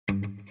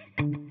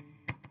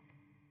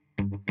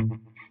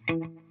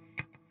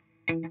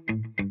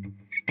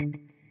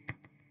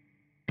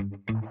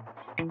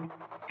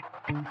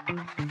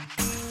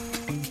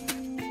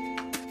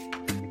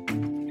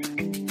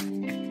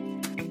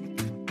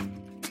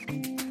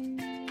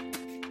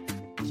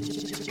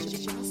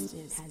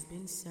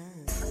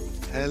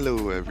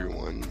Hello,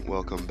 everyone.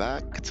 Welcome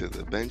back to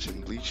the Bench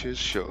and Bleachers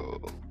show.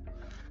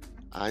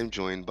 I'm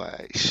joined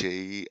by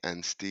Shay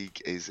and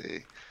Stig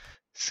Eze.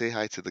 Say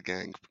hi to the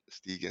gang,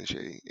 Stig and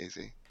Shay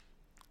Eze.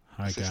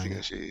 I Hi said Stig gang,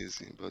 and Shay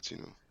Eze, but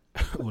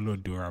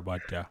Ulodura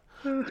Bata.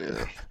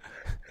 yeah,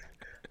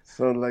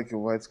 Sound like a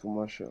white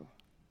commercial.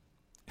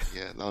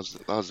 yeah, that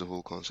was the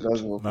whole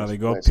That's concept. what Now they was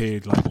got nice.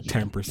 paid like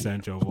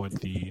 10% of what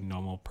the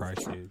normal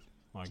price is,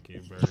 like a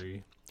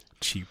very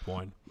cheap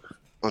one.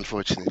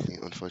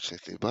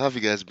 Unfortunately. But how have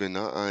you guys been?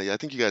 Yeah, I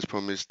think you guys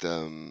promised,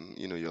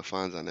 your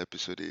fans an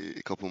episode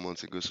a couple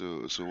months ago.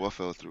 So what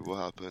fell through? What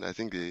happened? I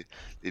think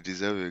they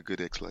deserve a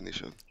good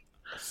explanation.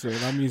 So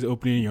that means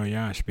opening your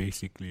yash,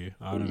 basically.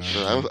 I don't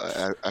know.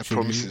 But I Should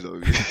promise we? it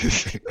already.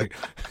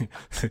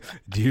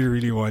 Do you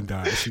really want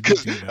that? Should we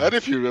Because do I don't know that?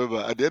 if you remember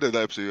at the end of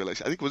that episode, you're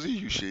like, I think was it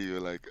you, Shay? You're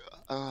like,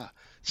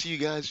 see you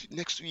guys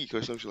next week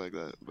or something like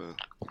that. But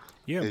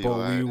Yeah, yeah, you but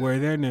we are. were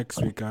there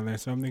next week and then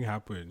something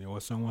happened. It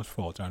was someone's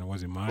fault and it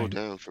wasn't Oh mine.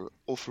 damn, for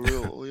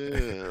real. Oh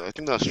yeah, I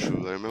think that's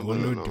true. I remember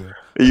that now. Olodo.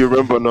 You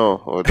remember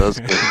now? Oh, that's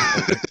good.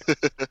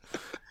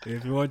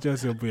 If you want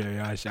just open your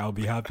yash, I'll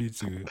be happy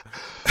to.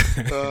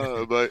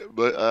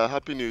 But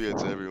happy New Year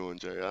to everyone,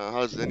 Jerry.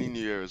 How's any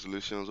New Year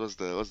resolutions? What's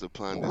the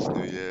plan this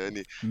New Year?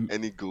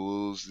 Any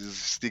goals?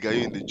 Stig, are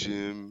you in the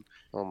gym?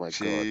 Oh my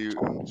god.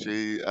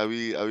 Shay, are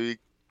we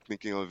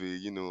thinking of a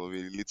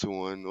little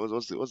one?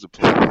 What's the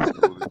plan this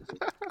golden?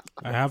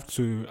 I have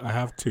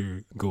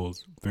two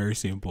goals. Very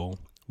simple.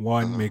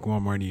 One, Uh-huh. make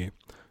more money.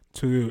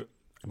 Two,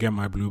 get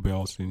my blue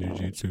belts in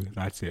jiu-jitsu.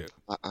 That's it.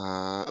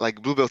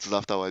 Like blue belt is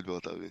after white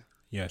belt, have you?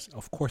 Yes,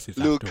 of course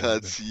it's after Look white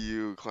belt. at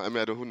you. I mean,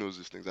 I don't who knows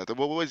these things.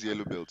 What is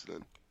yellow belt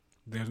then?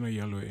 There's no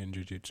yellow in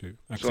jiu-jitsu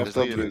So except There's after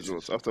no for yellow. Blaze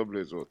what? After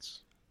Blaze what?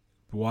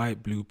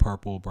 white, blue,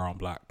 purple, brown,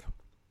 black.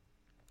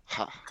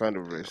 Ha. Kind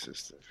of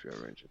racist if you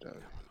arrange it that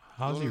way.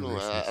 How's No, it no, no.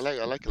 I racist?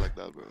 like it like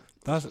that, bro.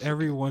 That's That's okay.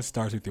 everyone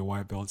starts with the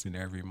white belts in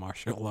every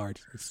martial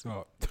arts. It's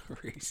not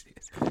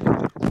racist.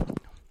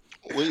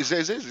 Wait, is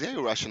there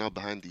a rationale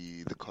behind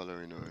the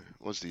coloring, or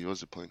what's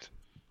the point?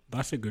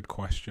 That's a good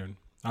question.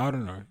 I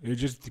don't know. It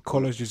just the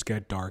colors just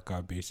get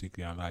darker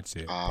basically, and that's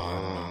it. But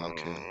I don't know.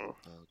 Okay.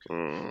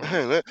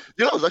 Mm.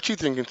 I was actually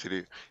thinking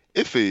today,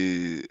 if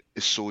a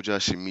soldier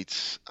she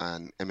meets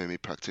an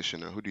MMA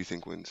practitioner, who do you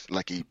think wins?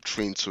 Like a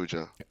trained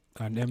soldier.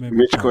 An MMA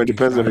Which one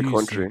depends on the practitioner,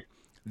 country.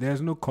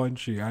 there's no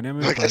country. An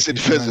MMA Like I said, practitioner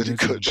depends on the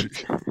just country.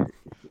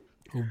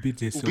 will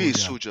beat a Who be a soldier.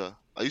 soldier?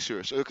 Are you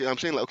serious? Okay, I'm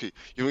saying like okay,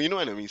 you know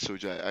what I mean,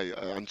 soldier.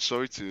 I'm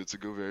sorry to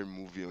go very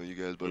movie on you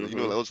guys, but Mm-hmm.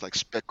 like those like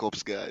spec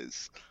ops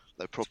guys,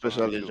 like proper,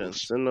 Special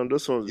agents. And then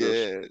those ones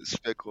just yeah,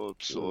 spec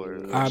ops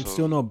or I'm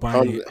still some. not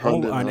buying it.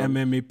 All hand an in hand.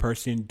 MMA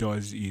person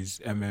does is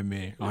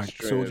MMA. Like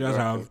train, soldiers exactly.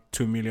 have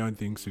 2 million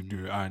things to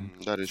do, and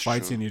That is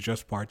fighting true. is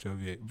just part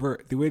of it. Bro,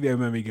 the way the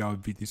MMA guy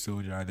would beat the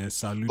soldier and then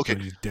salute Okay, on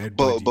his dead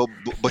but body.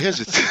 but here's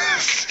the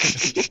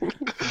thing.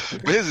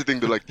 But here's the thing,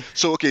 though. Like,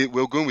 so okay,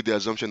 we're going with the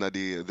assumption that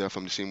they're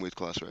from the same weight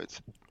class,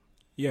 right?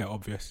 Yeah,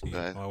 obviously.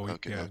 Right. Well,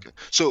 Okay. yeah. Okay.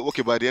 So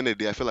okay, by the end of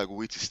the day, I feel like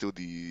weight is still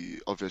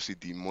obviously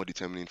the more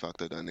determining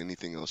factor than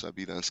anything else,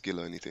 be than skill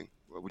or anything.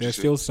 What would you There's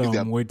say? still If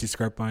they're some weight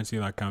discrepancy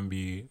that can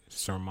be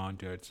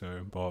surmounted.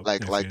 So, but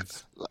like if like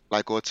it's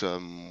like what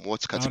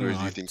I don't categories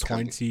do know, you think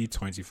can be? 20,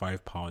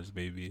 25 pounds,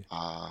 maybe.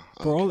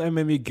 For Okay. all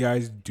MMA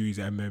guys do is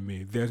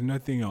MMA. There's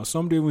nothing else.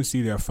 Some don't even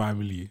see their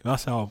family.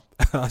 That's how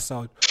that's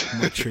how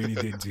much training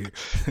they do.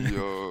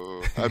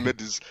 Yo, I met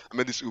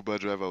this Uber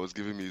driver was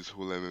giving me his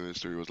whole MMA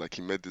story. It was like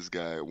he met this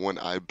guy, one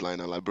eye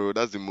blind. I'm like, bro,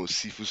 that's the most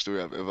seafood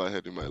story I've ever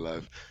heard in my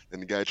life.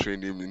 And the guy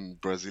trained him in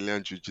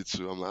Brazilian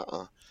Jiu-Jitsu. I'm like,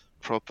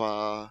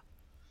 proper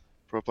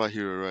proper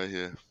hero right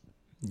here.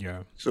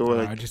 Yeah. so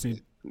like I just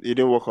need. it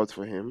didn't work out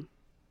for him.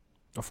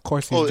 Of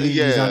course, Oh he's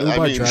yeah, an I Uber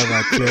mean,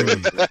 driver.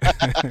 Clearly,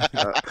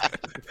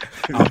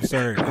 I'm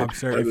sorry.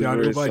 If That is you're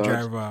an very Uber sad.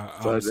 driver,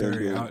 I'm Sad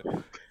sorry. ending.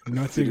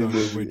 Nothing on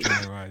Didn't Uber maybe.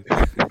 drivers.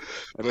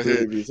 I but think hey,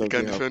 maybe he something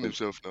can defend happened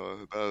himself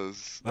now.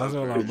 That's That's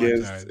all very I'm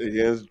good.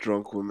 against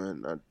drunk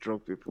women and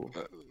drunk people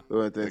Uh, who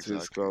went into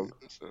his exactly. club.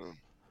 So,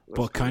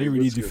 But can good. he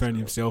really That's good. defend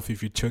himself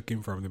if you choke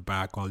him from the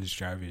back while he's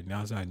driving?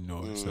 That's I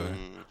know. So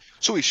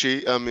so is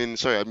she? I mean,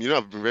 sorry. I've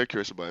been very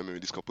curious about MMA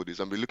these couple of days.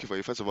 I've been looking for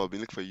you. First of all, I've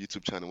been looking for a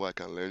YouTube channel where I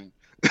can learn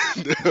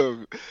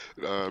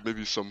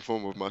maybe some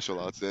form of martial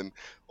arts. Then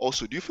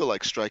also, do you feel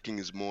like striking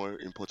is more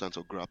important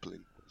or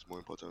grappling is more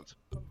important?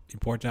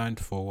 important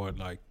for what?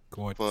 Like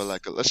what? For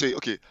like, let's say,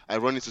 okay, I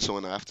run into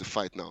someone, I have to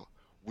fight now.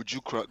 Would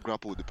you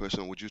grapple with the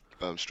person? Would you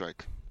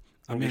strike?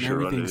 I You mean, should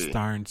run everything away.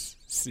 starts.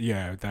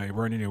 Yeah, that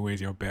running away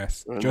is your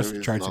best. Run Just away.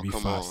 try to No, be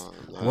come fast. on.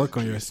 Work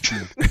on your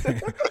speed.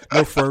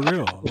 No, for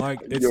real.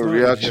 Like it's Your not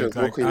reactions, like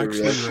work on your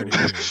actually reactions. running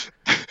away.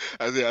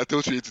 I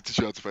told you to teach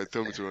you how to fight.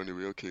 Tell me to run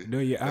away. Okay. No,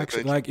 you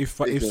actually Thank you. like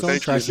if Because someone Thank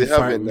tries you. if to they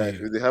have a fight knife,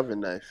 me, if they have a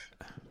knife,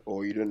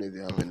 or you don't know if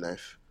they have a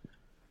knife,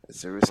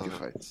 it's a risky Uh-huh.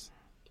 fight.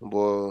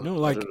 But no,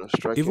 I like don't know,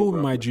 striking even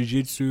with my grappling.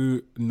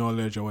 jiu-jitsu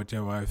knowledge or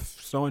whatever,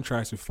 if someone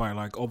tries to fight,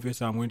 like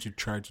obviously I'm going to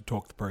try to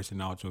talk the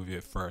person out of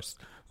it first.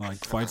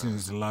 Like fighting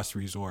is the last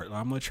resort.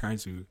 Like, I'm not trying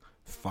to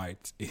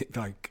fight it.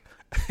 Like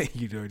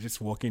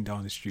just walking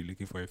down the street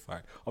looking for a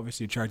fight.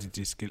 Obviously, try to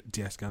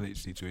de-escalate the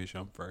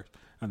situation first,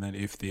 and then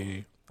if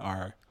they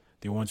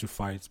want to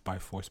fight by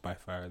force by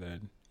fire,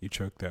 then you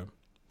choke them.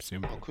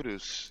 Simple.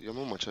 Kudos, you're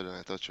more mature than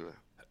I thought you were.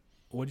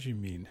 What do you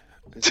mean?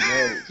 It's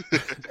nice.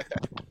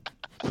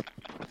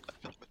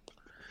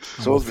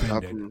 So what's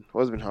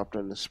been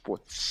happening in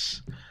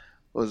sports?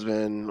 What's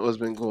been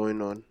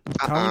going on?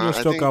 Can we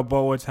just talk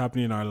about what's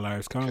happening in our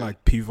lives? Kind of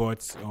like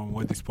pivots on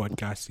what this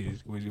podcast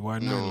is. We're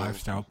not a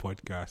lifestyle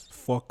podcast.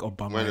 Fuck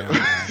Obama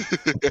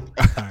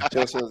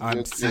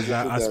and Cesar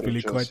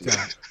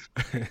Aspilicueta.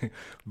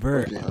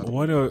 Bro,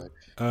 one of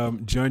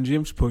John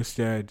James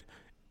posted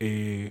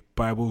a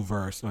Bible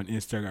verse on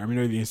Instagram. You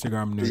know the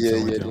Instagram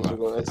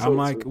notes. I'm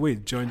like,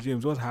 wait, John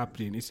James, what's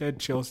happening? He said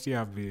Chelsea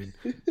have been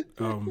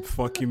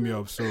fucking me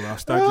up, so I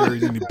started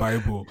reading the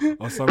Bible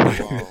or something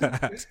like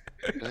that.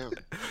 Damn.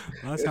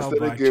 That's how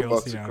bad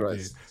Chelsea have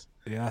been.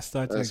 Yeah, I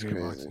started to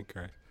go back to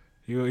Christ.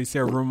 He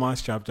said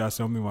Romans chapter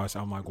something was.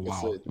 I'm like,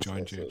 wow,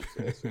 John James.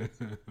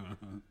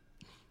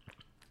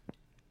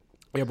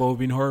 Yeah, but we've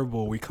been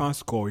horrible. We can't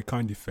score. We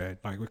can't defend.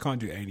 Like, we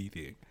can't do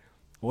anything.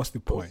 What's the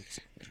point?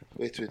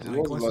 Wait.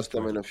 When was the last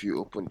time any of you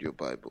opened your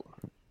Bible?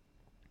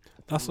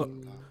 That's what.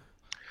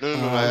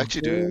 No, I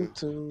actually do.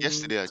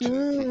 Yesterday,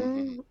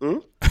 actually.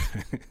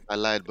 I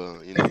lied,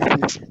 but you know.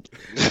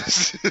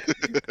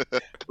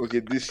 Okay,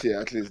 at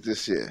least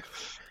this year.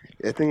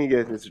 I think you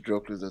guys need to draw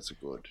closer to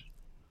God.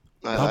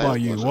 How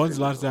about you? When's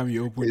the last time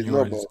you opened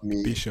yours,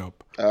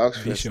 Bishop? I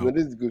asked first. No,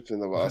 this is a good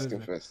thing about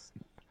asking first.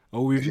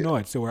 Oh, we've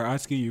not, so we're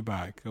asking you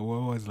back.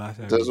 When was the last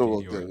time? Doesn't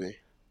work that way.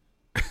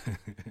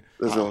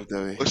 Doesn't work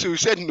that way. Oh, so we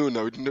said no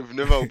now. We've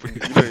never opened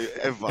it,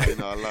 ever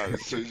in our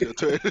lives. So it's your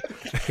turn.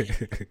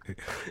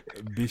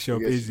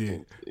 Bishop is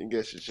it? You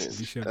guys should change.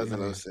 Bishop that's what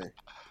I was saying.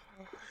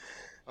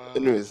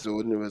 Anyways,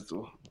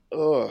 though.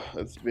 Oh,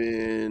 it's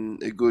been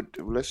a good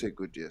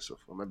year so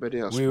far. My birthday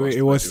has Wait,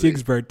 it was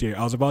Sig's birthday.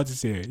 I was about to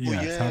say,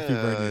 yes, happy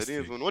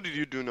birthday. What did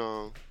you do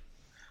now?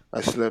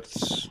 I slept,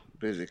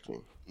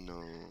 basically.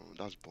 No,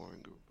 that's boring,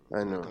 bro.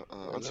 I know.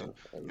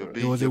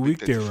 It was a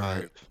weekday,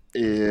 right?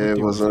 Yeah, it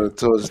was on a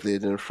Thursday.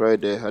 Then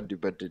Friday I had the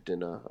birthday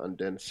dinner, and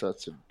then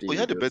Saturday. Oh, you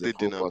had the birthday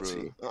dinner,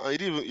 party. Bro. You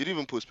didn't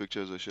even post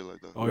pictures or shit like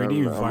that. Oh, you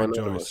didn't invite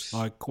Joyce.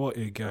 Like, what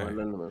a guy.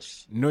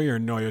 No, you're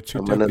not. Your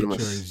Twitter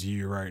picture is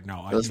you right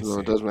now. That's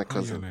my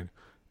cousin.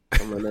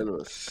 I'm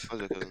anonymous.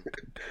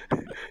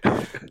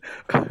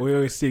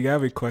 Wait, Sig, I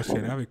have a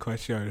question.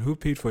 Who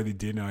paid for the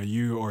dinner,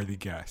 you or the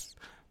guest?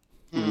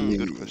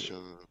 Good question.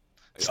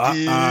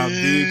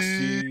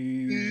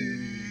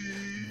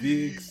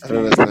 Big C. I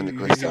don't understand the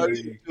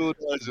question.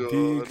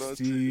 Big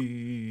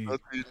C.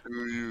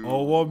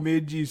 Oh, what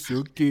made you so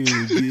okay,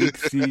 Big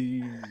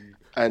C?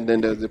 And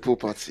then there's the pool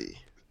party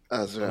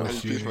as well.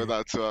 And you paid for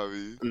that too,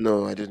 Abby?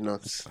 No, I did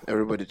not.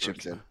 Everybody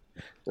chipped in.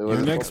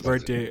 Your next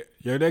birthday,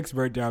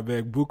 I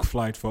beg, book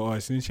flight for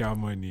us since your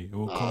money.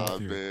 We'll come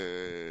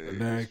through.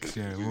 Next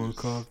year, we'll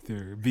come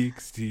through. Big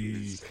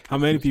C. How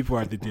many people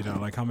at the dinner?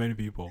 Like, how many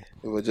people?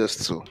 It was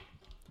just 2.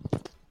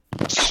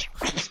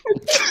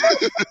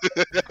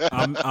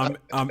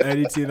 I'm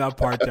editing that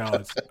part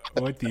out.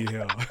 What the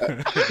hell?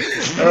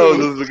 I was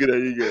just looking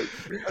at you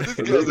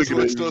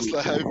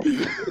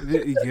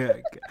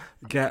guys.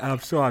 Yeah, I'm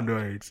so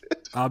annoyed.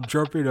 I'm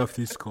dropping off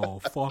this call.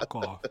 Fuck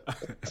off.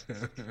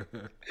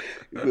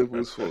 It's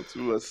whose fault?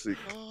 Who was sick?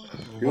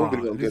 Wow.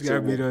 This guy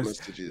made us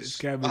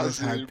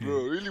happy.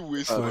 Bro, really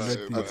wasted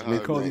my time. They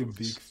call him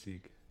Big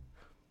Sick.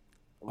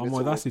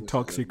 That's a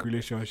toxic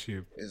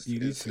relationship. It's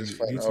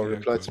fine. I'll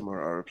reply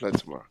tomorrow.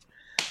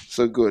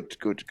 So good.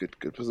 So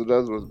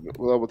that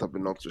would have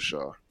been up to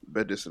Shah.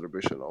 Birthday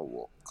celebration or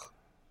work.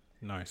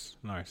 Nice.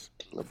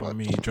 For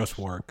me, just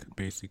work,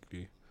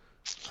 basically.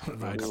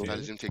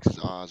 Journalism takes his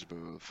ass,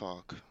 bro.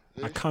 Fuck.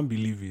 I can't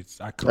believe it.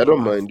 I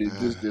don't mind it.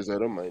 These days, I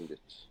don't mind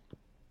it.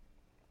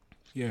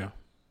 Yeah.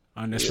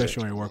 And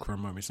especially when you work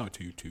from home, it's not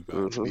too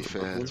bad. To be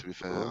fair,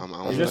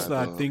 I'm just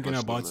thinking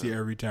about it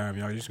every time.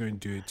 You're just going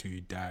to do it till you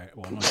die.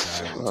 Well, not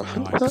die, until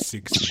you're like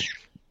 60.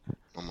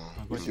 Come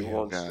on.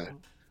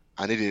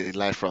 I need a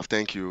life raft.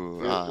 Thank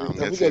you. Have you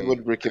guys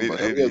got Breaking Bad?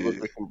 The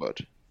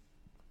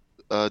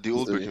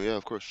old Breaking Bad, yeah,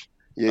 of course.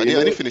 Yeah, I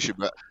didn't finish it,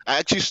 but I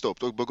actually stopped.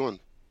 But go on.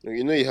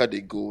 You know, you had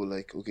a goal,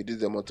 like, okay, this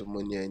is the amount of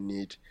money I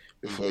need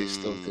before you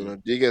stop. You know,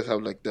 do you guys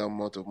have like that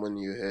amount of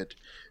money you had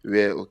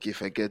where, okay,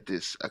 if I get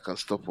this, I can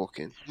stop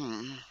working?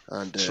 And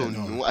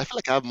no, I feel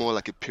like I have more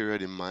like a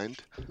period in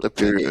mind. A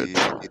period,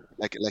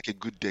 like a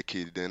good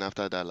decade. Then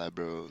after that, like,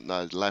 bro,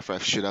 life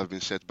should have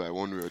been set by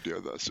one way or the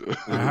other. So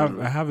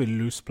I have a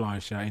loose plan.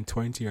 In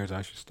 20 years,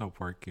 I should stop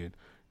working.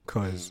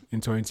 Because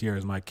in 20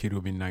 years, my kid will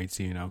be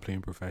 19 and I'm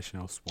playing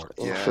professional sports.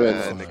 You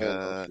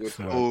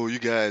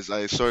guys,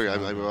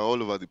 I'm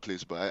all over the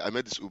place, but I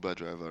met this Uber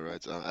driver,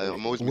 right?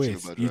 I'm always meeting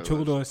Uber drivers. You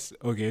told us,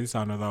 okay, this is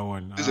another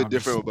one. This is a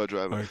different Uber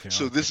driver. Okay,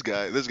 this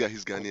guy,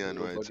 he's Ghanaian,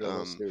 right?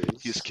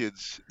 His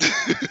kids.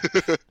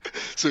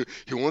 So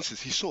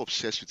he's so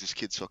obsessed with his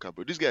kids' soccer,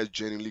 bro. This guy is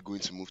genuinely going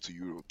to move to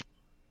Europe.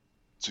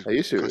 Are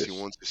you serious? Because he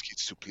wants his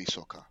kids to play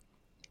soccer.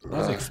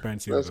 That's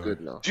expensive. That's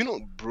good now. Do you know,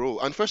 bro?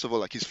 And first of all,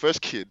 like his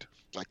first kid,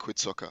 like quit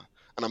soccer.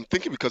 And I'm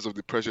thinking because of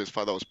the pressure his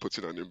father was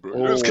putting on him, bro.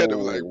 It was kind of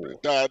like,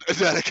 Dad,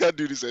 I can't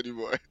do this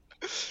anymore.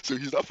 So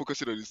he's not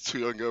focusing on his 2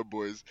 younger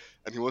boys,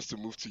 and he wants to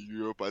move to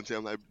Europe. And say,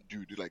 I'm like,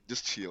 dude, like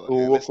just chill.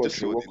 What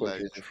country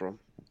is he from?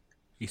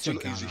 He's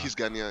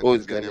Ghanaian. Oh,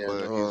 he's Ghanaian,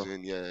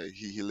 but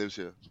he lives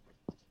here.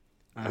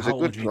 It's a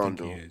good plan,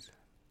 though.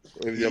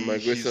 If they're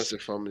migrating as a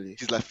family,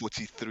 he's like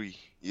 43.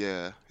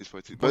 Yeah, he's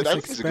 43. But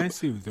it's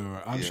expensive, though.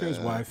 I'm sure his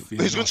wife.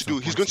 He's going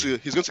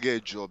to get a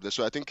job there.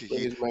 So I think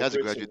he has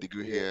a graduate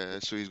degree here.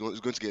 So he's going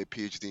to get a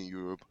PhD in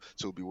Europe.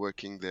 So he'll be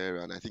working there,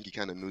 and I think he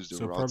kind of knows the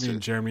route. So probably in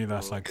Germany,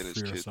 that's like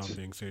free or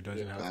something. So he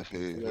doesn't have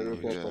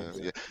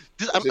to.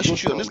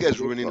 This guy's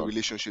ruining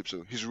relationships.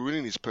 So he's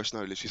ruining his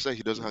personal relationship. He said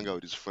he doesn't hang out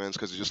with his friends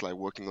because he's just like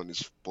working on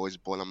his boys'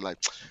 ball. I'm like,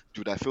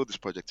 dude, I feel this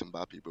project in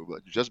Mbappe, bro.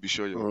 But just be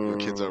sure your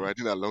kids are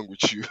riding along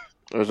with you.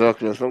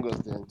 Exactly, as long as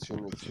they're in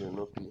tune with you,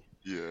 no pee.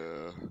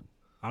 Yeah.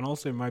 And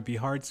also, it might be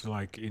hard to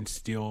like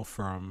instill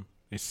from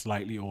a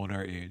slightly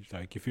older age.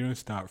 Like if you don't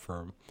start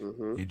from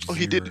age 0.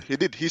 He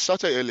did. He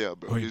started earlier,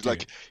 bro. He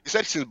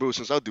said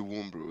since out the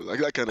womb, bro.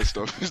 Like that kind of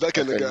stuff. He's that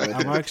kind of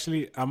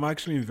guy. I'm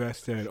actually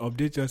invested.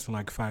 Update just in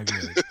like 5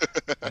 years.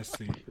 Let's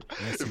see.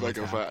 I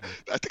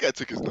think I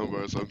took his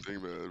number or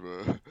something,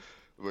 man.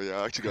 But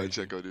yeah, I actually gotta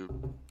check on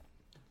him.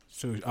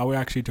 So are we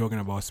actually talking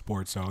about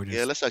sports? So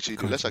let's actually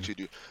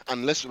do.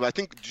 And I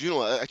think, do you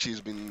know? Actually,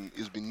 it's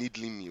been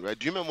needling me, right?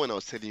 Do you remember when I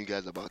was telling you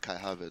guys about Kai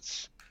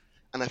Havertz?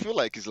 And I feel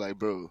like it's like,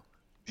 bro,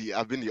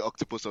 I've been the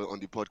octopus on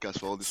the podcast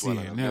for all this while.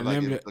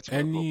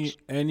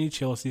 Any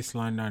Chelsea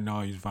slander now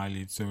is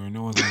valid, so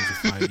no one's going to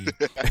fight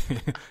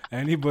you.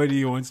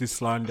 Anybody who wants to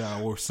slander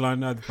or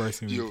slander the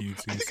person with you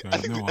too. I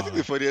think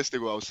the funniest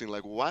thing I was saying,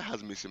 like, why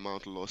has Mason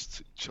Mount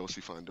lost Chelsea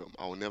fandom?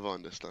 I will never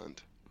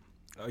understand.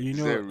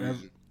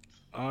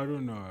 I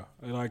don't know.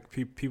 Like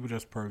people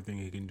just probably think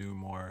he can do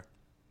more,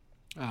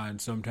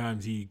 and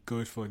sometimes he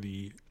goes for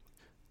the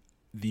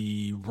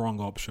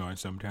wrong option.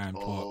 Sometimes,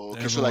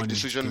 so like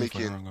decision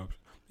making.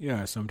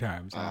 Yeah,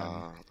 sometimes.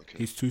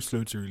 He's too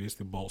slow to release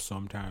the ball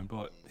sometimes,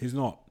 but he's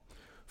not.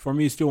 For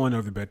me, he's still one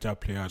of the better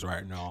players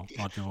right now.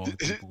 I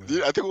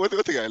think one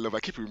thing I love, I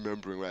keep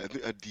remembering, right? I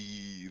think at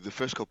the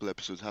first couple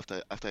episodes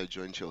after I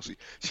joined Chelsea,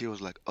 she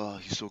was like, "Oh,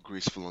 he's so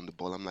graceful on the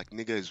ball." I'm like,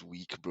 "Nigga is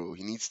weak, bro.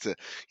 He needs to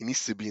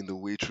be in the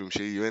weight room."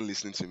 Shay, you ain't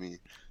listening to me.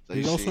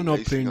 He's also not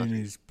playing in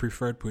his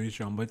preferred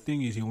position. But the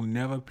thing is, he will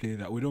never play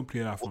that. We don't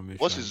play that formation.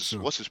 What's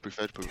his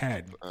preferred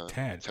position?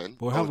 10.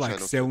 But we have like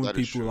 7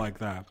 people like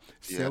that.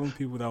 7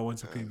 people that want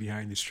to play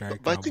behind the striker.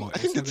 But I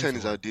think the 10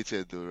 is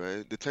outdated, though,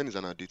 right? The 10 is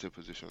an outdated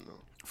position now.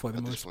 For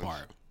the most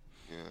part.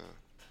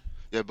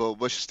 Yeah.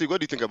 But Steve, what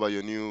do you think about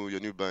your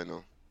new buy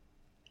now?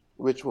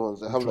 Which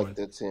ones? I have like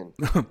 13.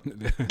 I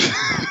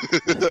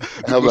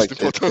have like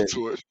 13.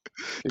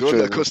 The one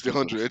that cost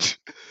 100.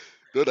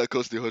 The one that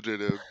cost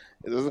 100.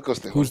 It doesn't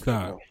cost 100. Who's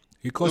that?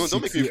 He costs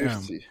 60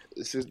 M.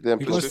 It's just them.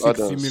 He costs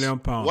 60 million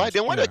pounds. Why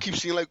do I keep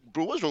seeing, like,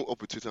 bro, what's wrong up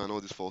with Twitter and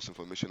all this false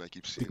information I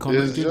keep seeing? The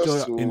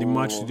commentator in the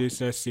match today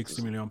says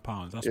 60 million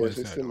pounds. That's what he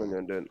said. 60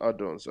 million, then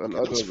add-ons. And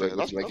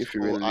add-ons, like if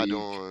you win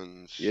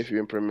league, if you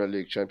win Premier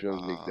League,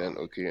 Champions League, then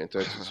okay, you're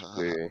entitled to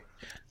play.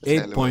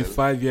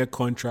 8.5 year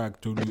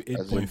contract to do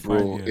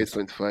 8.5 years.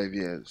 8.5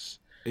 years.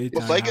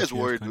 But I get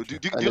worried, though. Do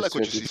you like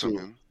what you see from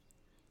him?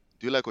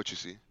 Do you like what you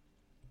see?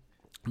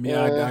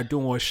 I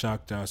don't watch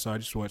Shakhtar, so I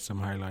just watch some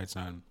highlights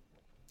and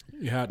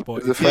based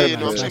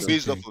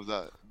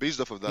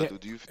off of that,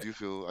 do you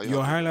feel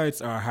your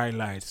highlights are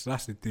highlights?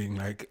 That's the thing.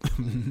 Like,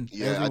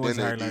 everyone's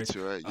highlights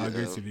are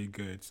going to be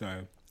good.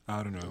 So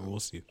I don't know. We'll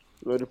see.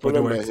 No, the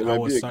problem is he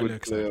might be a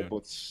good player,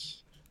 but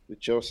the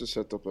Chelsea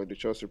setup, like the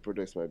Chelsea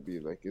products, might be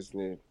like it's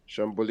in a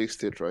shambolic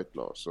state right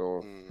now.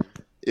 So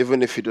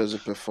even if he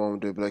doesn't perform,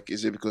 they'll be like,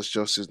 is it because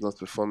Chelsea is not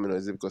performing, or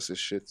is it because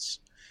it's shits?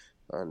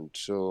 And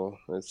so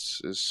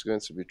it's going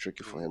to be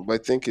tricky for him. But I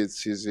think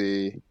he's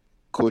a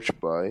coach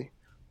buy.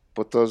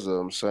 Potter's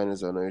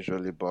signings are not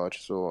usually bad,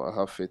 so I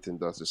have faith in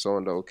that. It's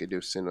someone that, okay,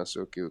 they've seen us,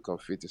 okay, we can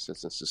fit a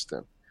certain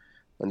system.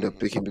 And they're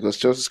picking, because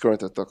Chelsea's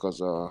current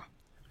attackers are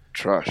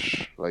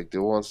trash, like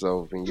the ones that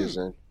we've been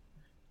using.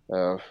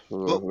 I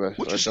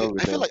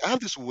feel like I have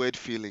this weird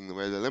feeling,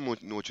 right? Let me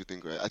know what you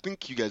think, right? I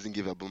think you guys didn't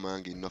give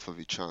Aubameyang enough of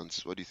a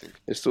chance. What do you think?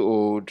 He's too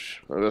old.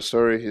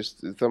 Sorry, his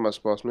time has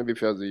passed. Maybe if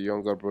he has a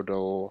younger brother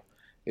or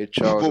a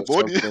child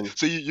or something.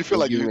 So you feel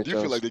like you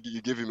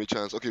gave him a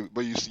chance. Okay,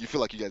 but you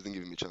feel like you guys didn't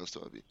give him a chance to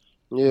Abi.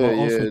 Yeah,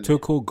 also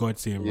Tuchel got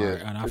him,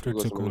 right? And after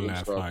Tuchel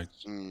left, like,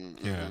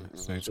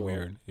 so it's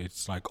weird.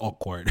 It's like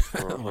awkward.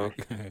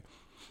 Like,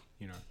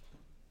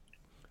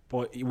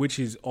 but which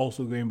is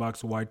also going back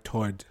to why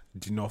Todd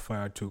did not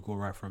fire Tuchel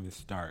right from the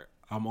start.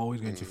 I'm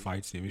always going to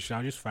fight him. He should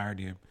have just fired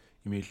him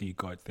immediately he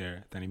got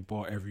there. Then he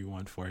bought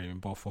everyone for him. He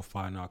bought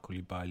Fofana,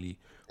 Koulibaly,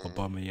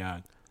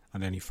 Aubameyang,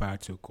 and then he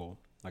fired Tuchel.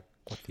 Like,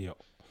 what the hell?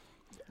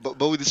 But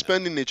with the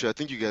spending nature, I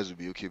think you guys will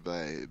be okay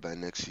by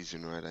next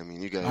season, right? I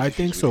mean, you guys. I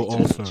think so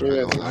also.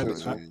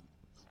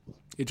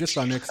 It just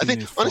our next I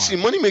think honestly,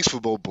 money makes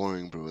football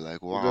boring, bro.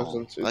 Like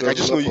wow, like I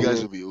just know you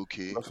guys will be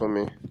okay. Not for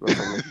me. Not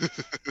for me.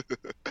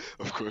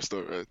 Of course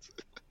not, right?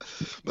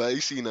 But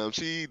you see now,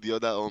 see the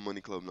other All Money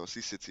Club now,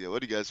 see City.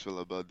 What do you guys feel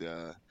about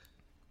their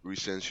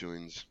recent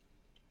showings?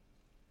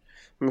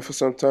 I mean, for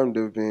some time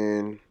they've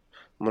been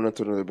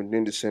monotone. They've been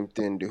doing the same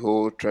thing. The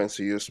whole trying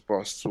to use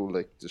pass to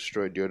like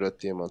destroy the other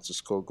team and to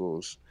score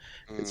goals.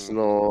 It's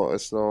not.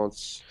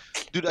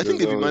 Dude, I think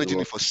they've been managing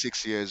it for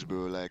 6 years,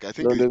 bro. Like I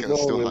think they can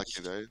still hack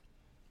it, right?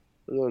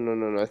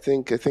 No. I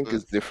think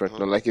it's different.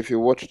 Now, like if you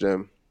watch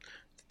them,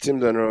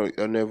 teams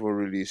are never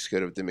really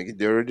scared of them.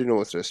 They already know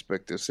what to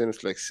expect. They've seen it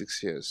for like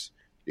 6 years.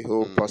 The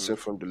whole passing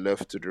from the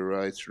left to the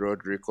right,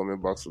 Rodri coming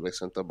back to like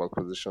centre back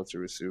position to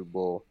receive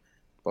ball,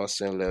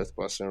 passing left,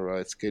 passing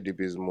right,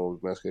 KDB's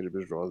moves,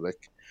 KDB's runs.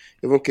 Like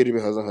even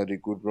KDB hasn't had a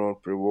good run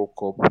pre-World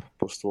Cup,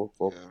 post-World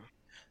Cup. Yeah.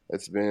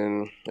 It's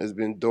been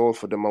dull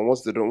for them. And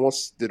once they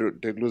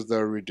lose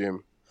that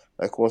rhythm,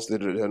 like once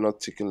they're not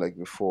ticking like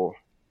before,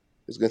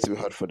 it's going to be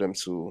hard for them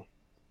to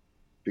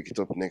pick it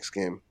up next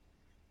game,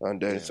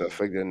 and then it's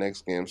affect their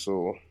next game.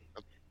 So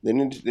they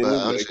need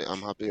actually,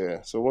 I'm happy.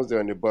 Yeah. So once they're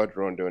on a bad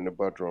run, they're on a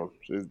bad run.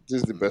 So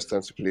this is the best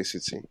time to play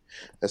City,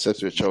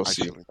 except with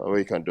Chelsea, where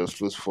you can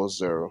just lose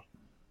 4-0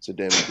 to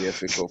them in the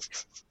FA Cup.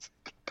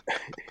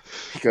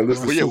 You can lose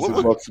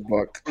back to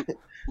back.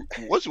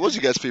 What's your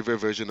guys' favorite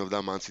version of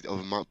that Man City,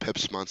 of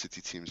Pep's Man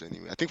City teams?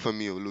 Anyway, I think for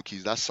me, look,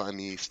 is that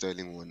Sané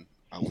Sterling one.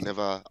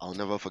 I'll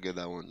never forget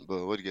that one.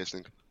 But what do you guys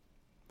think?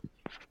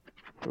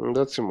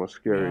 That team was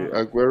scary.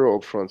 Yeah. Aguero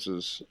up front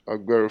is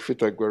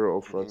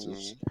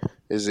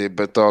a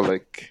better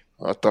like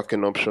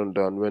attacking option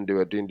than when they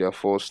were doing their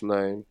false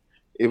nine.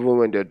 Even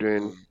when they're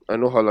doing, I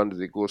know Haaland is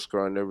a goal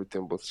scorer and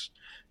everything, but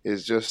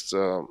it's just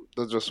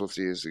that's just what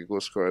he is, a goal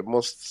scorer.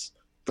 Most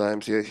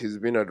times he's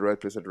been at the right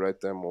place at the right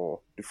time, or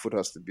the foot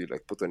has to be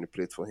like put on the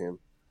plate for him.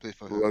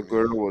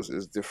 Aguero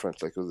is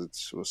different, like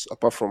it was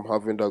apart from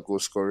having that goal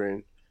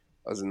scoring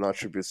as an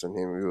attribute in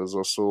him, he was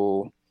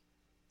also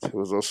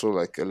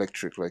like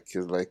electric. Like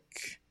he's like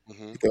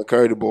he can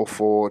carry the ball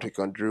forward, he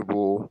can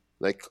dribble,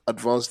 like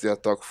advance the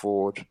attack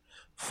forward.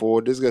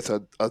 For this guy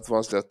to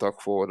advance the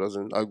attack forward, as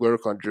in Aguero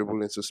can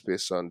dribble into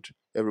space and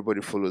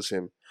everybody follows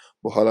him,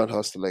 but Haaland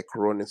has to like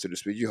run into the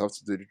space. You have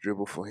to do the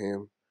dribble for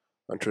him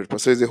and trade.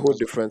 So it's a whole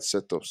different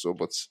setup. So,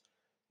 but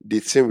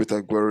the team with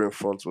Aguero in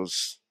front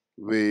was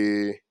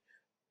way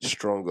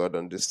stronger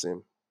than this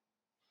team.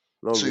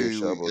 Not so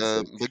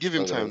but give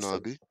him time now,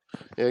 Abi.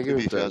 Yeah, give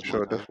him time.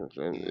 Sure,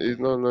 definitely. It's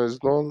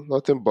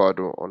nothing bad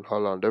on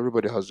Haaland.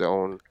 Everybody has their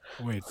own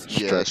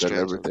strength and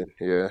everything.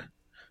 Yeah.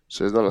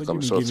 So it's not like I'm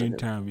giving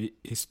time.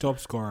 He's top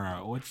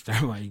scorer. What's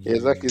that like? Yeah,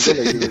 exactly. It's not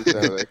like giving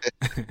time. Like,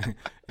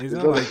 it's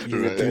not like he's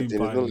doing it's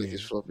not like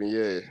he's flopping.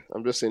 Yeah,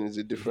 I'm just saying it's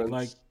a different.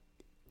 Like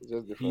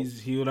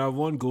he would have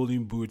won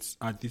Golden Boots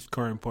at this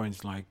current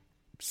point, like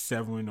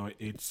 7 or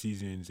 8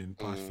 seasons in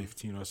past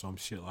 15 or some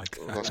shit like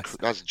that.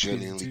 That's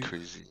genuinely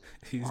crazy.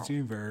 He's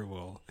doing very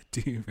well. What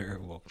do you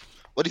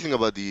think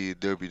about the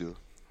derby though?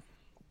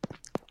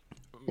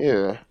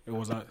 Yeah, it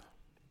was that.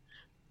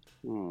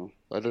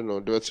 I don't know.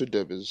 There were 2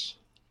 derbies.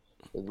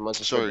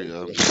 Sorry,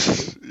 No,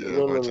 it's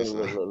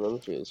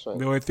fine.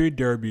 There were 3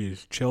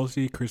 derbies.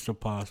 Chelsea, Crystal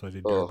Palace was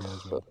a derby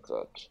as well.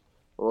 God.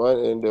 One,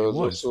 and there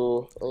was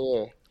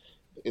also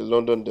a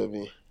London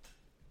derby.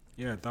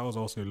 Yeah, that was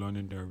also a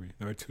London derby.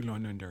 There were 2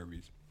 London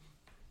derbies.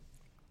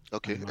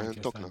 Okay,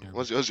 talk now.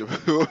 Which one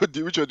did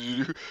you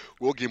do?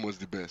 What game was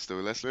the best? So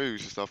we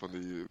should start from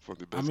the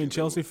best. I mean,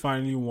 Chelsea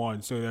finally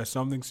won, so there's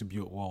something to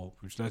build. Well,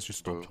 let's just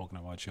stop talking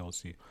about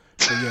Chelsea.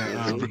 But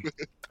yeah,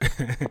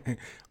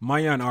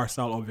 Maya and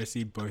Arsenal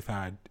obviously both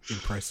had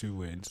impressive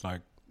wins.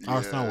 Like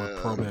Arsenal were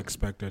probably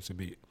expected to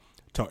beat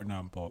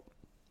Tottenham, but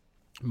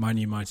Man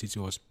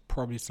City was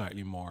probably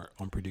slightly more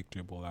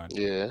unpredictable.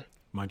 And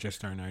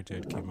Manchester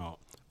United came out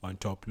on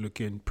top,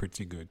 looking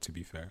pretty good, to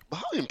be fair. But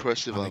how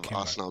impressive have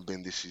Arsenal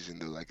been this season,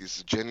 though? Like,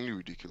 it's genuinely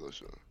ridiculous.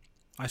 Bro.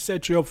 I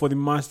set you up for the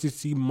Man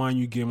City Man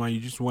U game, and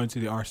you just went to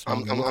the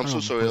Arsenal game. I'm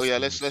so sorry. Oh yeah,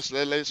 let's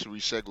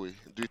re-segue.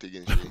 Do it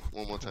again, Shay.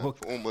 One more time.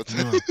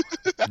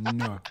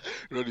 No.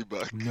 Run it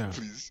back,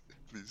 please.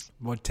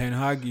 But Ten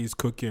Hag is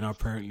cooking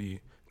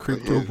apparently.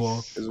 Crypto ball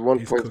is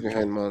 1 point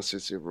behind Man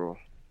City, bro.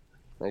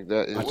 Like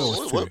that is. I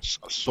thought it was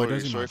 2. Sorry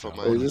for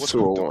my. Is it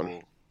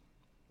 2-1?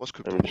 What's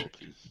crypto ball,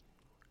 please?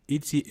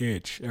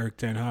 ETH, Eric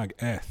Ten Hag,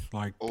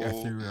 like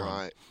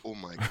Ethereum. Oh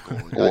my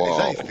god. Wow. Is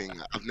that a thing?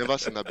 I've never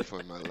seen that before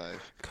in my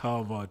life.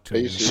 Come on,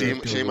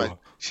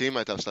 She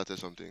might have started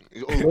something.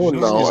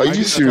 No, are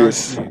you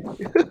serious?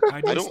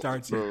 I didn't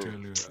start it,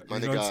 Tolu. My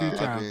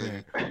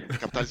nigga,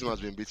 capitalism has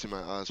been beating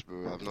my ass,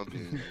 bro. I've not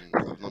been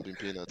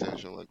paying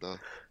attention like that.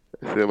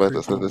 She might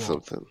have started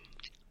something.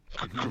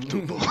 Like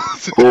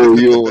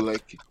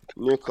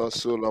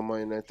Newcastle and Man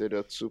United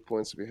are 2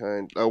 points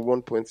behind,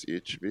 1 point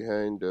each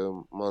behind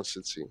Man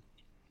City,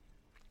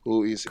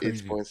 who is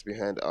 8 points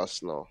behind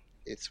Arsenal.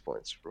 8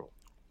 points, bro.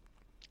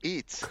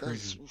 8.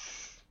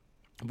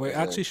 But it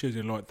actually shows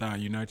a lot that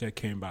United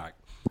came back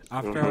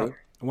after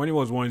when it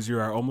was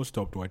 1-0. I almost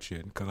stopped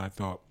watching because I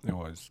thought it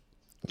was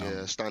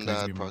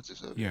standard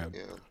practice. Yeah.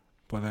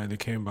 But then they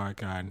came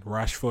back and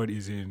Rashford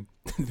is in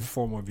the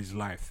form of his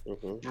life.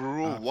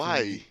 Bro,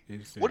 why?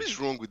 What is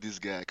wrong with this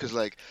guy? Because,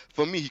 like,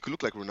 for me, he could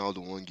look like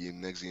Ronaldo one game.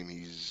 Next game,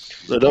 he's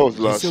that was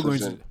last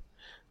season.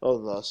 That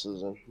was last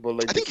season. But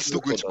like, I think he's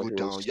still going to go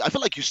down. I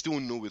feel like you still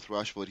know with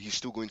Rashford, he's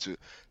still going to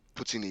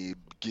put in a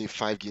game,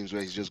 5 games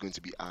where he's just going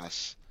to be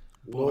ass.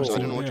 No, so I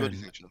don't know what you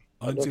think.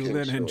 Until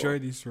then, enjoy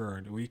this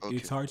run.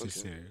 It's hard to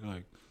say.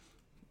 Like,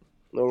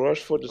 no,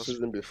 Rashford the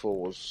season before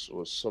was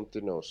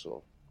something else.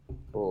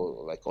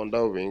 Or like on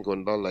that wing,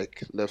 on that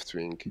like left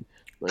wing,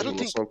 when he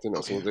was something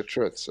else. He was a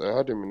threat. I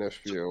had him in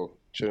FPL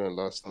training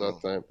that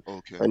time,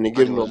 and he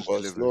gave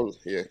numbers.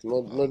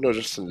 Not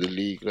just in the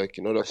league, like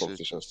in other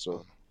competitions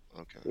too.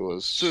 Okay. It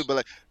was so, but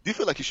like, do you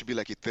feel like he should be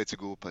like a 30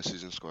 goal per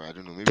season scorer? I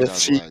don't know. Maybe 30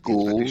 that's why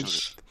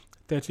goals.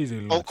 30 is a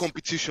lot. All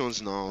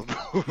competitions now.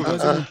 He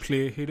doesn't even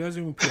play. He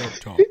doesn't even play up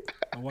top.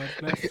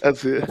 That's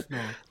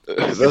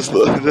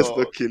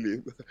not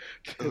killing.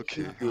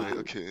 Okay.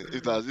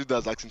 If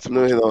that's asking too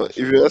much. No, if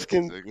you're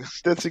asking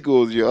 30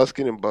 goals, you're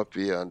asking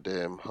Mbappe and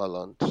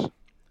Haaland.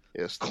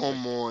 Yes.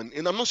 Come on,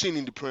 and I'm not saying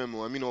in the Prem.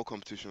 I mean all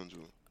competitions.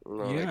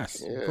 No,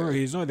 yes, bro,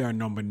 he's not their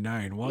number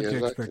 9. Why do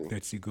you expect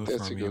 30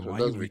 goals from him? Why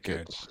you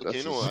wicked?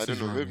 Okay, no, I don't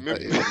know.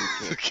 Maybe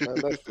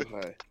that's too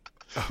high.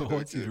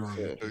 What's his wrong?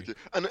 Okay.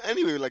 And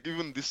anyway, like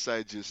even this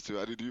side just too.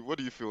 What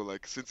do you feel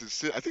like since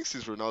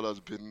Ronaldo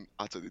has been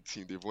out of the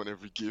team, they've won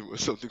every game or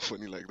something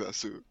funny like that.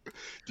 So, do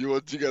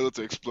you guys want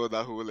to explore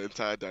that whole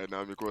entire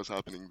dynamic? What's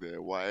happening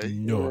there? Why?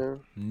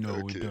 No,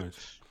 we don't.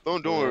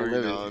 Don't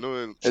worry now.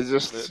 No, it's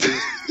just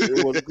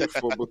it was good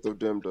for both of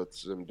them that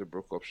they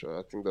broke up. Sure,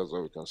 I think that's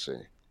all we can say.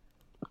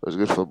 It was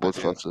good for both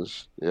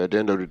factors. Yeah, at the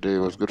end of the day, it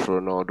was good for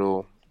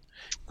Ronaldo.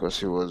 Because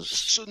he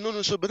was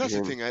but that's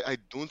the thing. I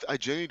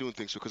genuinely don't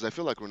think so. Because I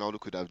feel like Ronaldo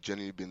could have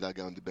genuinely been that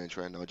guy on the bench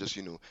right now, just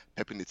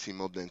pepping the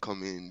team up, then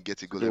come in,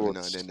 get a goal every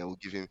now and then.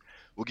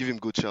 We'll give him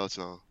good shouts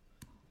now.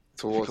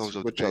 Towards if he comes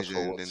off the bench,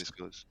 then he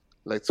scores.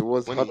 Like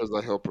how does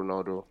that help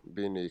Ronaldo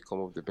being a come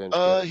off the bench?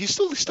 He's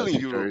still in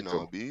Europe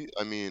now.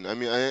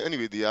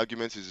 Anyway, the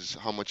argument is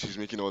how much he's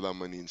making all that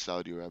money in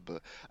Saudi Arabia.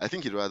 But I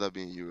think he'd rather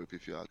be in Europe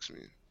if you ask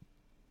me.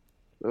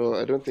 Well,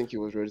 I don't think he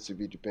was ready to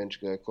be the bench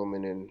guy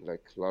coming in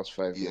like last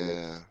 5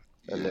 minutes.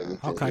 Yeah.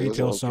 How can you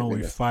tell someone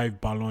with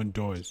 5 Ballon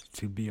d'Ors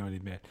to be on the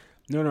bench?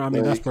 No, I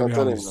mean that's probably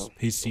how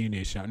he's seen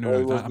it. I'm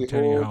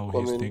telling you how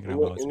he's thinking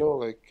about it.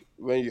 Like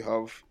when you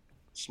have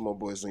small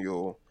boys on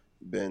your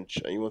bench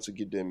and you want to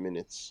give them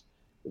minutes,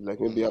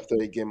 like maybe after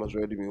a game has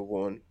already been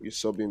won, you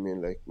sub him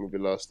in like maybe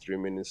last 3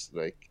 minutes,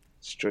 like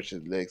stretch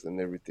his legs and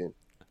everything.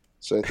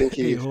 So I think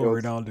he felt,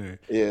 Ronaldo.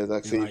 Yeah,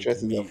 like so he tried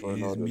to go for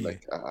Ronaldo. Me.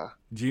 Like,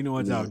 do you know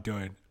what I'm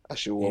doing? I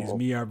should warm up.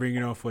 Me, I bring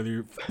it on for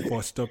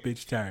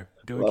stoppage time.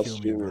 Don't kill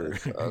me, bro.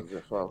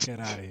 Get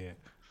out of here.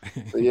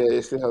 So yeah,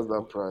 he still has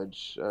that pride,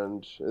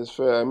 and it's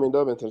fair. I mean,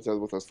 that mentality is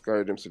what has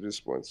carried him to this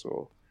point.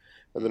 So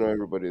I don't know.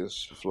 Everybody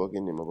is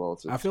flogging him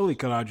about it. I feel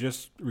like I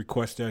just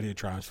requested a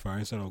transfer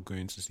instead of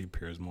going to see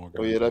Piers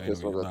Morgan. Oh yeah, that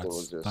Piers Morgan thing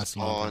was just. That's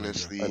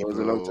honestly, bro, it was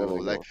a long time ago.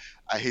 Like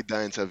I hate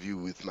that interview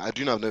with. I've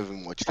never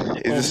even watched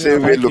it. It's the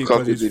same way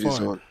Lukaku did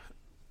his one.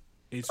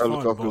 It's fun,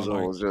 Lukaku's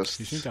one was just.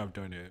 You shouldn't have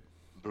done it.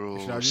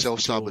 Bro,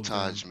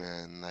 self-sabotage,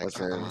 man. Like,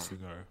 how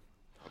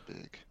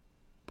big.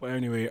 But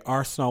anyway,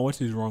 Arsenal, what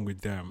is wrong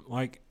with them?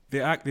 Like,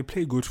 they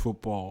play good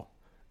football,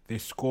 they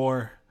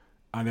score,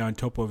 and they're on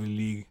top of the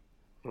league,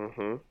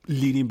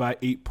 leading by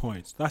 8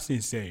 points. That's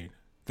insane.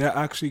 They're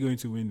actually going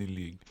to win the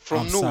league.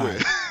 From nowhere.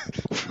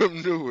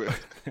 From nowhere.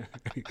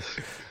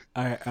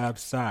 I am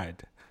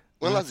sad.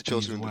 When last did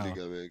Chelsea win the league,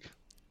 I beg?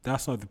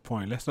 That's not the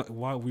point.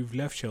 We've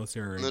left Chelsea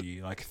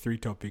already, like 3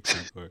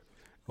 topics ago.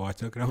 We're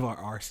talking about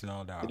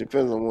Arsenal now. It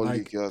depends on what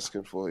league you're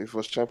asking for. If it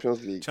was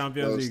Champions League.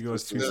 League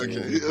was 2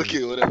 seasons.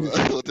 Okay, whatever.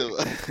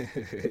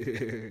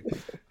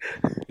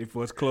 If it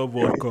was Club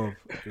World Cup,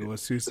 it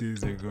was 2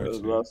 seasons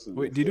ago.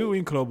 Wait, did we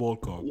win Club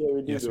World Cup? Yeah,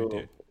 we did. Yes, we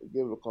did. We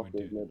gave the cup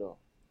medal.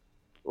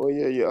 Oh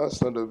yeah,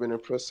 Arsenal have been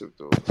impressive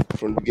though.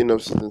 From the beginning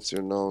of season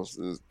till now,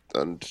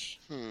 and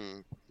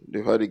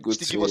they've had a good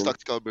team. Give us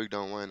tactical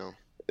breakdown. Why now?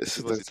 It's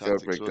a tactical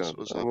breakdown.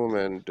 I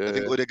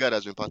think Odegaard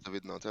has been part of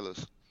it now. Tell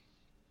us.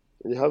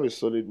 They have a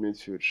solid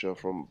midfield,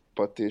 from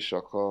Partey,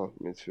 Xhaka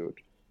midfield.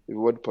 If you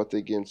watched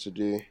Partey game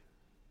today,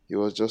 he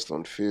was just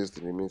unfazed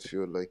in the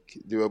midfield. Like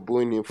they were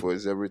booing him for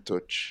his every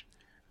touch,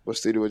 but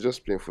still they were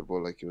just playing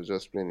football like he was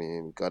just playing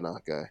in Ghana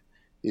guy.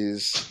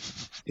 His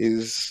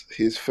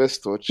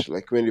first touch,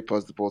 like when they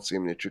pass the ball to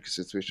him in a tricky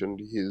situation,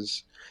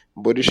 his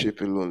body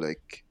shape alone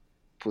like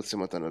puts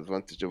him at an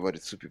advantage over the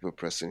 2 people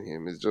pressing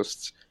him.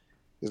 It's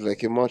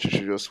like a match you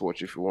should just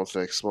watch if you want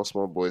like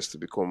small boys to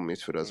become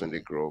midfielders when they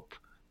grow up.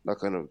 That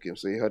kind of game.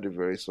 So he had a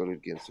very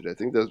solid game today. I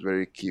think that's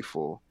very key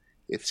for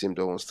a team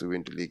that wants to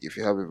win the league. If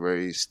you have a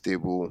very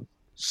stable,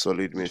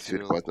 solid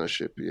midfield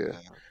partnership,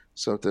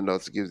 something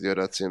that gives the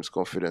other teams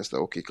confidence that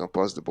okay, can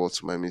pass the ball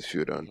to my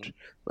midfield and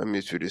my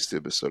midfield is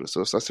still be solid.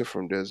 So starting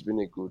from there, it's been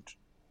a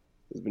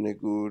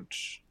good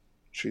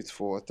treat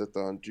for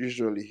Arteta, and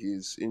usually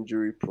he's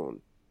injury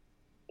prone,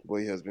 but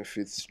he has been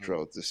fit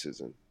throughout the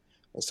season.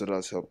 and so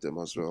that's helped them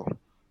as well.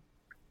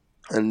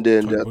 And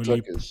then the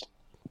attackers.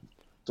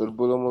 Todd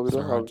Boehly,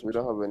 we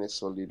don't have any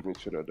solid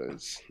midfielder that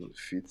is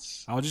fit.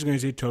 I was just going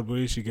to say Todd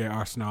Boehly should get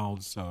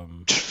Arsenal's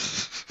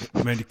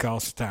medical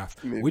staff,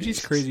 which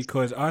is crazy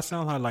because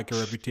Arsenal had like a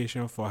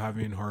reputation for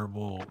having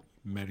horrible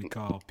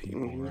medical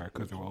people, right?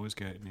 Because they were always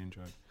getting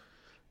injured.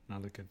 Now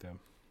look at them.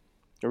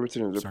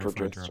 Everything is a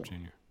project.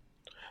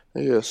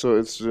 Yeah, so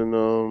it's been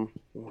oh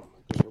my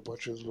God,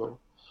 watch as well.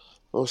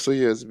 Also,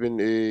 yeah, it's been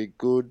a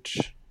good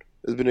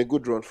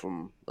run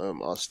from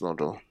Arsenal,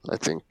 though. I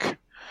think.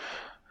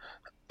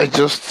 I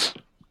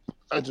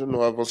don't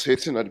know. I was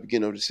hating at the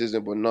beginning of the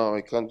season, but now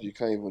you can't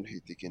even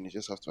hate again. You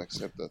just have to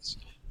accept that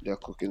they're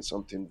cooking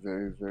something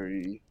very,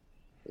 very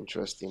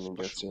interesting in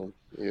their team.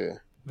 Yeah.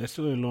 There's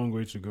still a long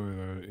way to go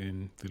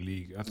in the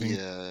league. I think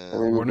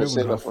we're not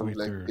even halfway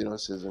through.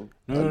 Season.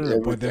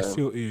 No, but there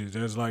still is.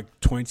 There's like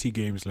 20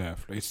 games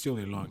left. It's still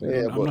a long.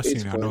 Yeah, I'm not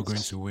saying they're not going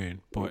to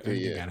win, but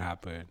anything can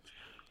happen.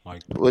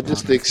 Like, what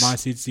just takes Man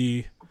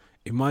City?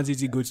 If Man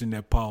City go to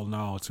Nepal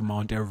now to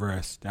Mount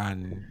Everest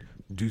and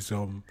do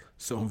some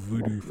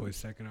voodoo for the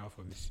second half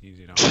of the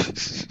season,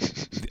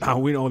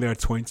 I'll win all their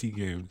 20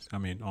 games. I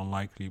mean,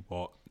 unlikely,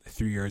 but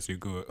 3 years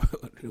ago,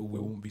 we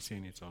won't be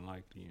saying it's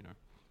unlikely, you know.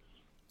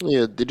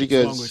 Yeah, did you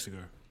guys? Long way to go.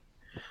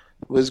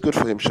 Well, it's good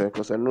for him, Shane,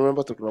 because I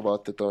remember talking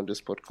about it on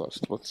this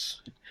podcast. But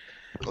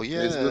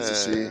it's good to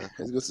see.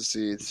 It's good to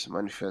see it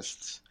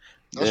manifest.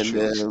 That's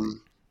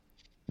true.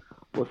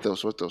 What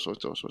else?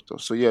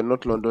 So yeah,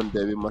 North London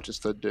derby,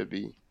 Manchester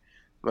derby,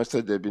 North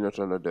London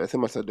derby. I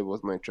think Manchester derby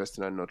was more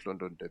interesting than North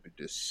London derby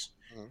this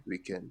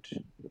weekend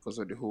because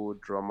of the whole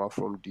drama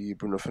from the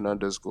Bruno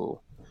Fernandes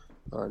goal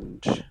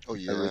and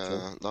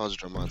everything. That was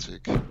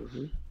dramatic.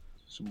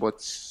 So,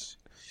 but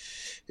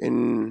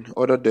in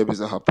other derbies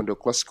that happened, the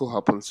Clasico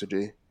happened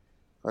today,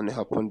 and it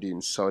happened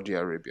in Saudi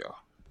Arabia.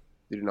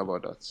 Did you know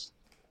about that?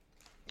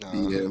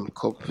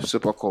 The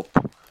Super Cup.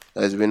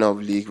 There's winner of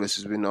league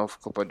versus winner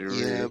of Copa del Rey.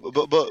 Yeah,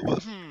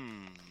 but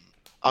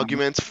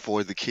arguments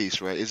for the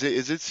case, right? Is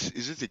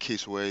it the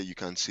case where you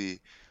can say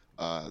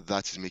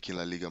that is making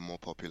La Liga more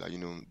popular? You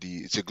know,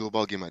 it's a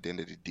global game at the end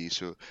of the day.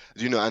 So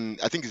and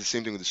I think it's the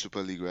same thing with the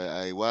Super League,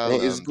 right?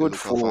 It's good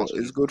for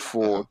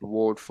the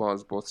world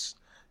fans, but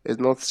it's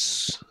not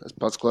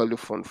particularly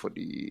fun for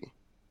the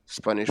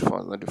Spanish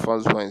fans, like the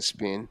fans who are in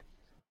Spain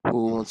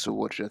who want to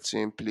watch their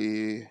team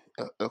play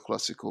El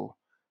Clasico.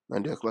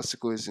 And the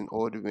Clasico is in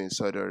all the way in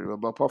Saudi Arabia.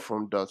 But apart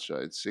from that,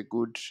 it's a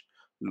good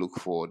look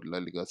for the La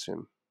Liga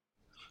team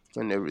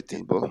and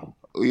everything. But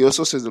he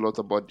also says a lot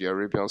about the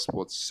Arabian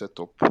sports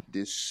setup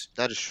this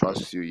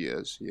past few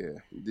years. Yeah,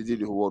 they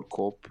did the World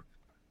Cup.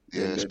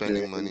 Yeah,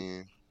 spending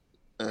money.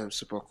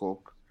 Super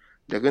Cup.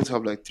 They're going to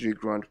have like 3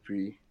 Grand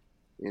Prix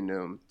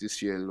in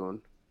this year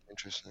alone.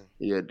 Interesting.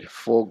 Yeah,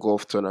 4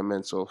 golf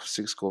tournaments or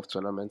 6 golf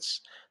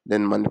tournaments.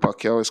 Then Manny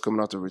Pacquiao is coming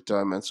out of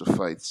retirement to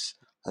fight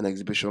an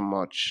exhibition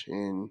match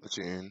in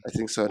I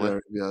think Saudi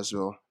Arabia as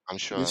well. I'm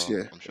sure this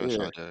year. I'm sure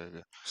Saudi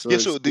Arabia.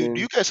 So do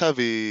you guys have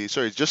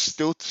just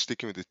still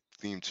sticking with the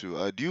theme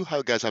too? Do you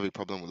guys have a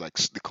problem with like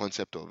the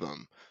concept of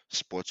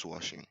sports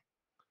washing?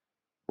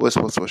 What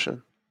sports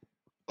washing?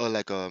 Or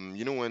like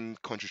when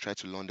countries try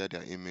to launder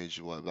their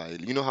image,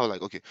 how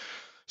like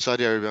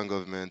Saudi Arabian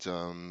government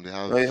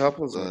they have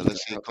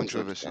let's say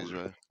controversies,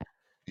 right?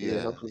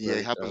 Yeah,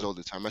 it happens all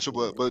the time. So,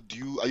 but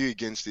are you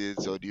against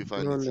it, or do you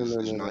find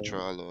it's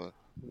natural, or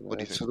what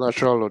do you think? It's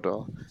natural order.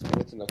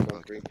 Anything that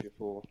can bring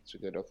people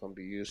together can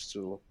be used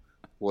to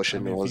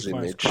washing one's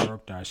image.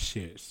 Corrupt that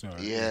shit. So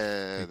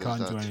yeah, they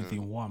can't do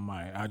anything. What am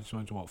I? I just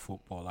want to watch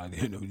football at the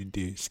end of the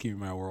day. Skip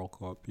my World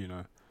Cup,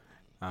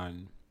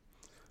 and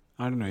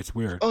I don't know. It's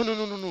weird. Oh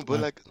no!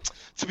 But like,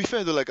 to be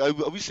fair though, like, are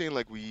we saying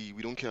like we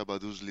don't care about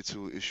those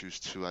little issues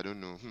too? I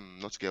don't know.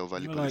 Not to get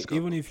overly political.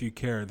 Even if you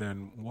care,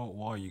 then what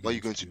are you? What are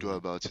you going to do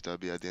about it? I'll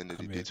be at the end of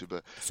the day too.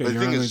 But so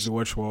you're not going to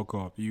watch World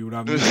Cup. You would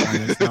have missed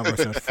Argentina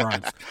versus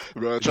France.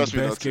 Bro, the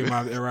best game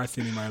I've ever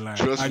seen in my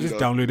life. I just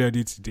downloaded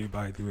it today,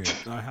 by the way.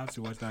 So I have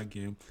to watch that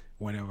game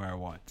whenever I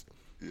want.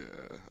 Yeah,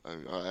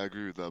 I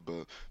agree with that,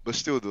 but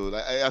still though,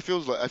 like, I feel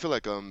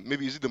like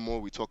maybe is it the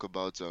more we talk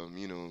about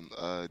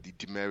the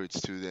demerits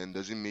too, then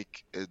does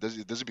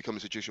it become a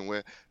situation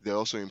where they're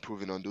also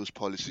improving on those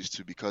policies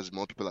too because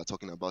more people are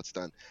talking about it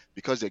and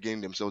because they're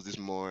getting themselves this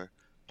more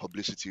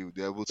publicity,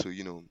 they're able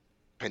to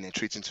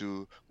penetrate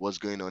into what's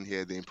going on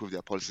here. They improve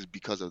their policies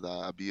because of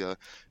that. At the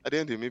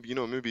end of the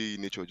day, maybe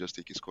nature will just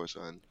take its course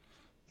and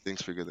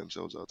things figure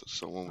themselves out.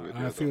 So one way.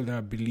 I feel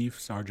that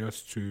beliefs are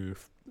just too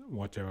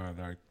whatever,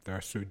 like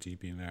they're so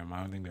deep in them.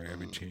 I don't think they're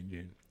ever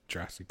changing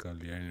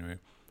drastically. Anyway,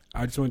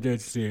 I just wanted to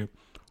say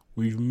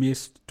we've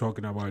missed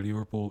talking about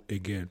Liverpool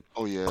again.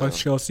 Oh yeah, because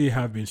Chelsea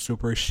have been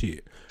super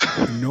shit.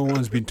 No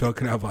one's been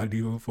talking about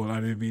Liverpool,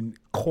 and they've been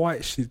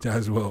quite shit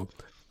as well.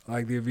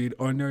 Like they've been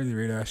under the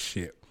radar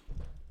shit.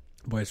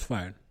 But it's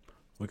fine.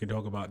 We can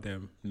talk about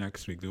them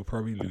next week. They'll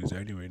probably lose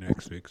anyway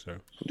next week. So,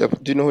 do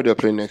you know who they're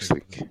playing next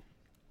week?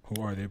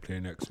 Who are they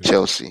playing next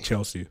week?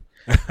 Chelsea.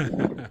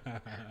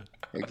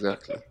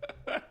 Exactly.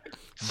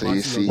 So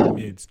you see,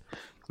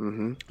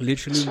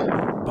 Literally,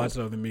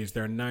 Battle of the Maze,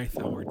 they're 9th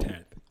and we're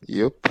 10th.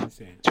 Yep.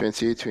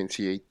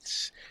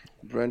 28-28.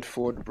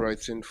 Brentford,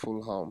 Brighton,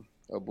 Fulham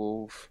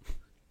above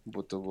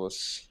both of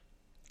us.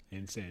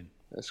 Insane.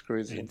 That's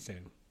crazy.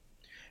 Insane.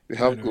 We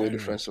have goal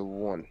difference of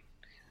 1.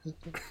 1.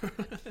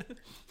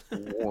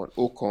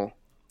 Ocon.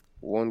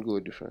 1 goal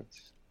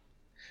difference.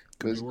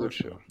 Best goal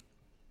show.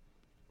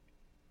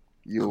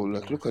 Yo,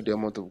 look at the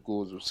amount of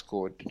goals we've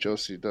scored.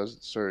 Chelsea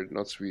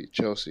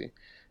Chelsea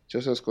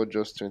has scored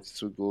just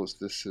 22 goals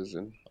this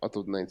season out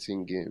of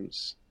 19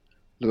 games.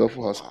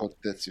 Liverpool has scored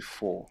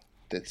 34.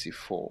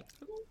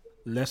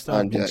 Leicester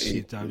have been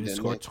shit. They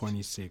scored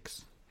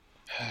 26.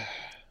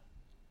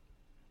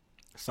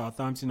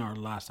 Southampton are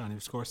last and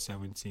they've scored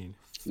 17.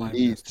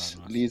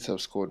 Leeds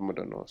have scored more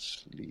than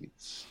us.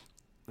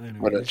 Anyway,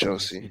 more than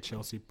Chelsea. The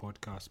Chelsea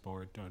podcast, but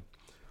we're done.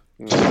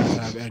 Do you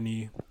have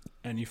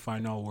any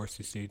final words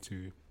to say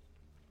to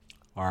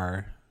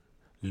our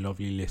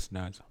lovely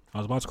listeners? I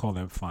was about to call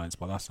them fans,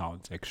 but that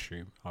sounds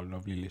extreme. Our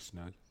lovely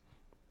listeners.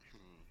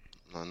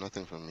 No,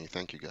 nothing from me.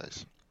 Thank you,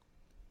 guys.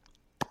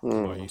 What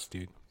about you,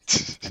 dude?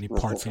 Any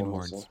parting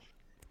words?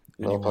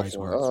 Any wise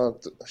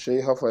words? Show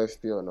you half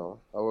FPL now.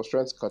 I was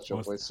trying to catch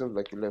up, but it seems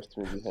like you left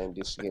me behind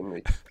this game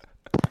week.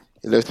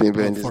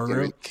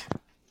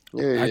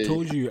 Yeah, I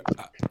told you,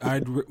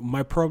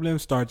 my problem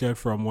started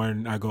from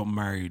when I got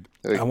married.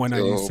 And when I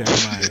used to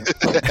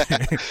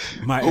set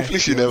my Hopefully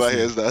she never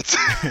hears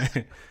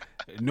that.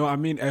 No, I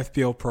mean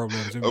FPL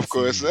problems. Of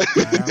course. I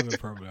have a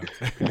problem.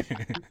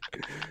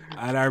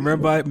 And I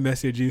remember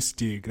messaging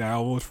Stig that I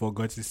almost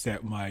forgot to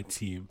set my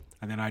team.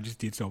 And then I just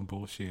did some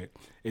bullshit.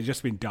 It's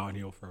just been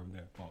downhill from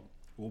there. But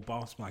we'll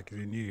bounce back.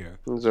 It's a new year.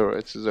 It's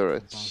alright. We'll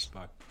bounce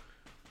back.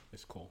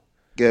 It's cool.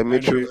 Yeah,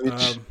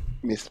 Mitrovic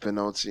missed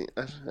penalty.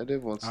 I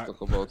don't want to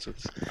talk about it.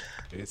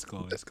 It's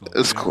cool. It's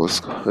cool.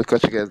 We'll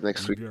catch you guys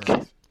next week.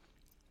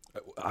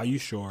 Are you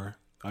sure?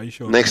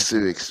 Next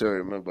 2 weeks.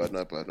 Sorry, my bad.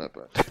 Not bad.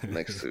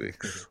 Next 2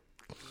 weeks.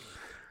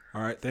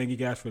 All right. Thank you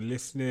guys for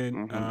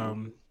listening.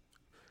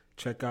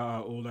 Check out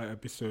our older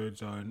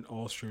episodes on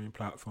all streaming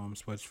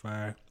platforms: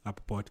 Spotify,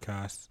 Apple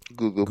Podcasts,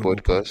 Google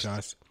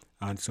Podcasts,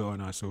 and so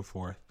on and so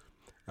forth.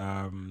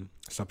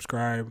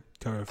 Subscribe,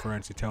 tell your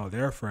friends to tell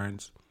their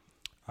friends.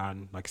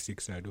 And like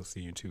Stig said, we'll see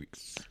you in 2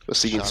 weeks. We'll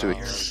see you in 2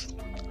 weeks.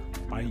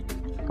 Bye.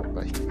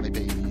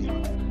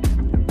 Bye.